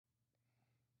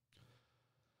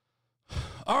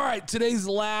All right, today's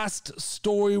last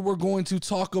story we're going to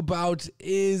talk about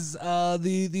is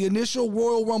the initial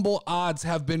Royal Rumble odds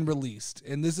have been released.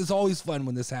 And this is always fun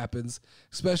when this happens,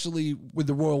 especially with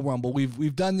the Royal Rumble.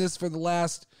 We've done this for the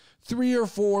last 3 or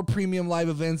 4 premium live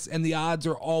events, and the odds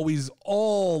are always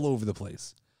all over the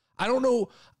place. I don't know.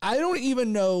 I don't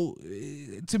even know.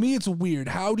 To me, it's weird.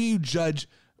 How do you judge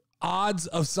odds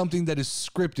of something that is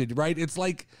scripted, right? It's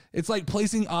like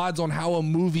placing odds on how a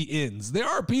movie ends. There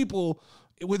are people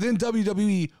within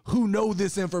WWE who know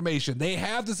this information. They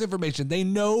have this information. They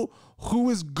know who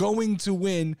is going to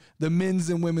win the men's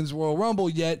and women's Royal Rumble,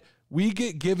 yet we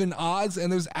get given odds,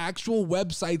 and there's actual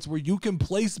websites where you can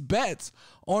place bets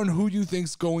on who you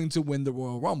think's going to win the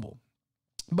Royal Rumble.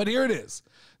 But here it is.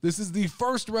 This is the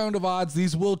first round of odds.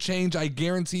 These will change, I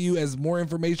guarantee you, as more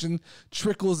information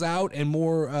trickles out and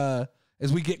more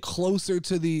as we get closer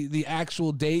to the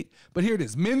actual date. But here it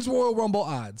is. Men's Royal Rumble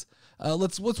odds.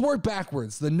 Let's work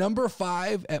backwards. The number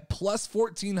 5 at plus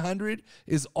 1,400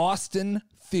 is Austin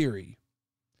Theory.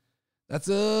 That's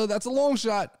a long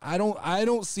shot. I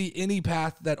don't see any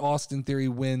path that Austin Theory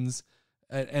wins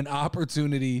an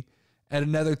opportunity at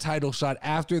another title shot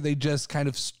after they just kind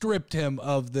of stripped him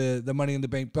of the Money in the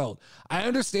Bank belt. I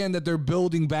understand that they're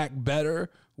building back better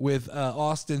with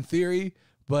Austin Theory,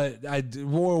 but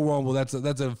Royal Rumble, that's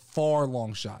a far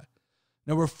long shot.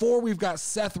 Number 4, we've got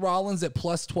Seth Rollins at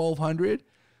plus 1,200.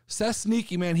 Seth's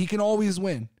sneaky, man. He can always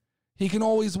win. He can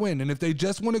always win. And if they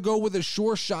just want to go with a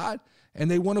sure shot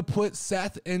and they want to put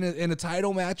Seth in a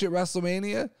title match at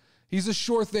WrestleMania, he's a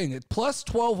sure thing. At plus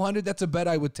 1,200, that's a bet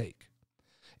I would take.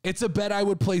 It's a bet I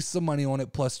would place some money on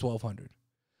at plus 1,200.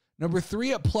 Number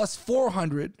 3 at plus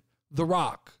 400, The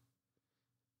Rock.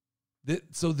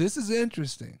 So this is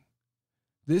interesting.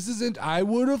 I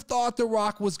would have thought The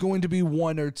Rock was going to be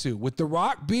 1 or 2. With The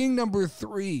Rock being number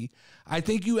 3, I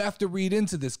think you have to read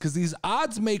into this because these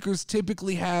odds makers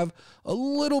typically have a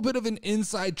little bit of an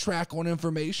inside track on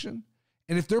information.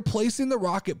 And if they're placing The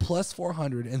Rock at plus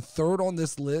 400 and third on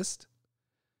this list,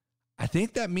 I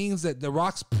think that means that The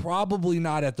Rock's probably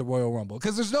not at the Royal Rumble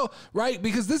because there's no, right?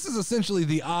 Because this is essentially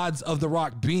the odds of The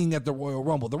Rock being at the Royal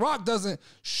Rumble. The Rock doesn't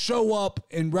show up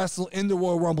and wrestle in the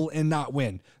Royal Rumble and not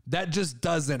win. That just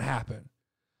doesn't happen.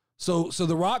 So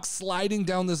The Rock's sliding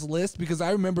down this list because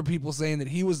I remember people saying that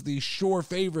he was the sure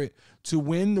favorite to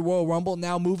win the Royal Rumble.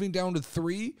 Now moving down to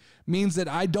 3 means that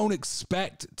I don't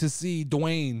expect to see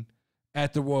Dwayne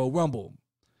at the Royal Rumble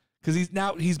because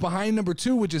he's behind number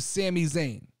 2, which is Sami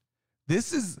Zayn.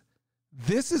 This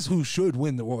is who should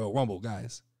win the Royal Rumble,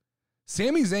 guys.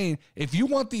 Sami Zayn, if you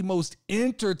want the most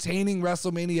entertaining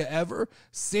WrestleMania ever,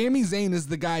 Sami Zayn is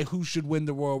the guy who should win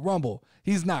the Royal Rumble.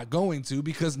 He's not going to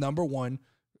because number 1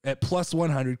 at plus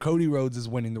 100, Cody Rhodes is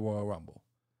winning the Royal Rumble.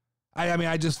 I mean,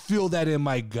 I just feel that in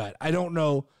my gut. I don't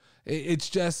know. It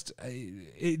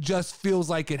just feels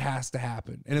like it has to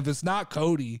happen. And if it's not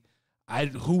Cody,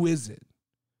 who is it?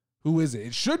 Who is it?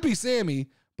 It should be Sami.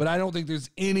 But I don't think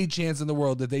there's any chance in the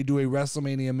world that they do a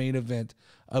WrestleMania main event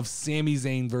of Sami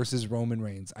Zayn versus Roman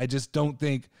Reigns. I just don't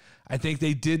think. I think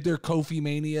they did their Kofi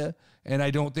Mania, and I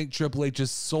don't think Triple H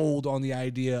is sold on the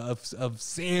idea of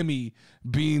Sami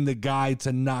being the guy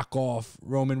to knock off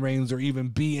Roman Reigns or even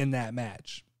be in that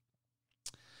match.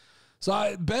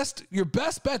 So your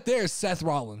best bet there is Seth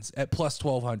Rollins at plus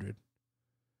 1,200.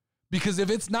 Because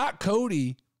if it's not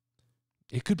Cody,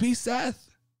 it could be Seth.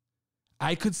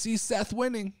 I could see Seth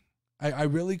winning. I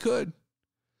really could.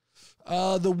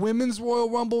 The women's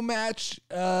Royal Rumble match,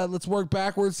 let's work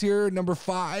backwards here. Number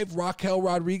 5, Raquel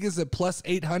Rodriguez at plus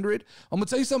 800. I'm going to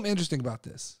tell you something interesting about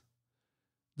this.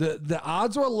 The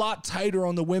odds are a lot tighter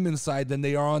on the women's side than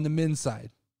they are on the men's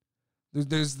side.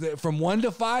 There's from 1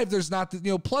 to 5, there's not,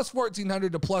 plus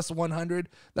 1,400 to plus 100.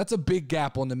 That's a big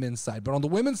gap on the men's side. But on the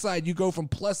women's side, you go from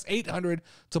plus 800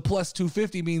 to plus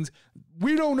 250 means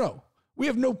we don't know. We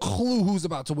have no clue who's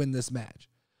about to win this match.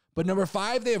 But number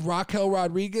 5, they have Raquel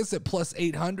Rodriguez at plus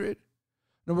 800.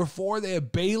 Number 4, they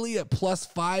have Bayley at plus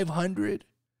 500.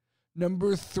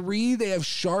 Number 3, they have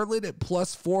Charlotte at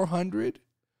plus 400.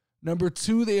 Number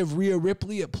 2, they have Rhea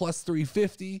Ripley at plus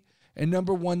 350. And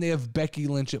number 1, they have Becky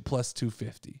Lynch at plus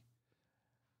 250.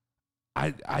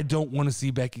 I don't want to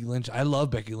see Becky Lynch. I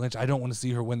love Becky Lynch. I don't want to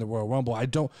see her win the Royal Rumble.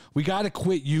 We got to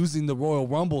quit using the Royal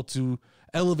Rumble to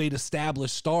elevate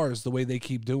established stars the way they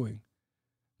keep doing.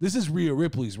 This is Rhea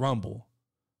Ripley's Rumble.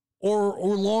 Or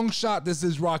long shot, this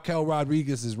is Raquel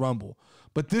Rodriguez's Rumble.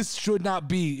 But this should not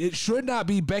be. It should not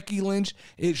be Becky Lynch.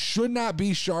 It should not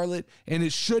be Charlotte. And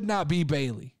it should not be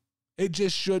Bayley. It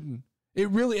just shouldn't. It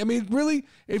really, I mean, really,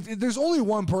 if there's only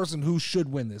one person who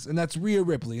should win this, and that's Rhea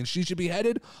Ripley, and she should be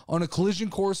headed on a collision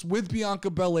course with Bianca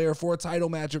Belair for a title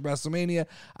match at WrestleMania.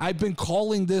 I've been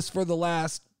calling this for the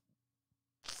last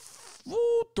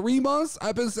 3 months.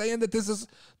 I've been saying that this is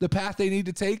the path they need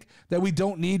to take, that we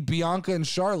don't need Bianca and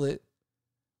Charlotte.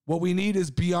 What we need is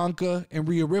Bianca and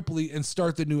Rhea Ripley and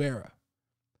start the new era.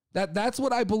 That's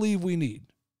what I believe we need.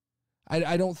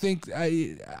 I don't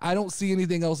see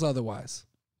anything else otherwise.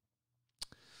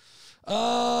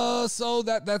 So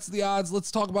that's the odds.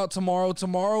 Let's talk about tomorrow.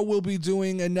 Tomorrow we'll be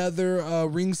doing another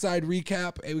ringside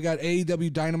recap. We got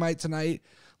AEW Dynamite tonight.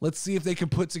 Let's see if they can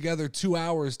put together 2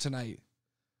 hours tonight.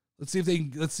 Let's see if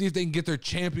they can get their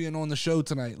champion on the show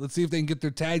tonight. Let's see if they can get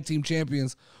their tag team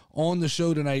champions on the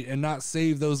show tonight and not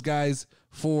save those guys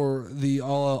for the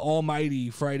almighty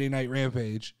Friday Night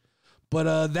Rampage.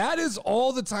 But that is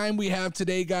all the time we have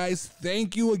today, guys.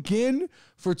 Thank you again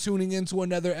for tuning in to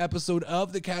another episode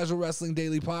of the Casual Wrestling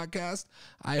Daily Podcast.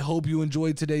 I hope you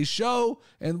enjoyed today's show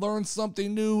and learned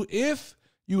something new. If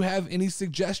you have any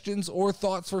suggestions or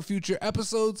thoughts for future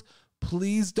episodes,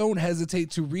 please don't hesitate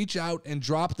to reach out and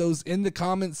drop those in the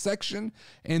comments section.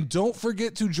 And don't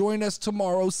forget to join us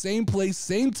tomorrow, same place,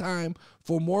 same time,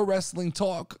 for more wrestling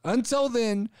talk. Until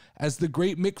then, as the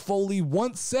great Mick Foley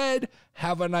once said,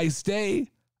 have a nice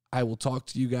day. I will talk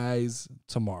to you guys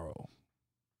tomorrow.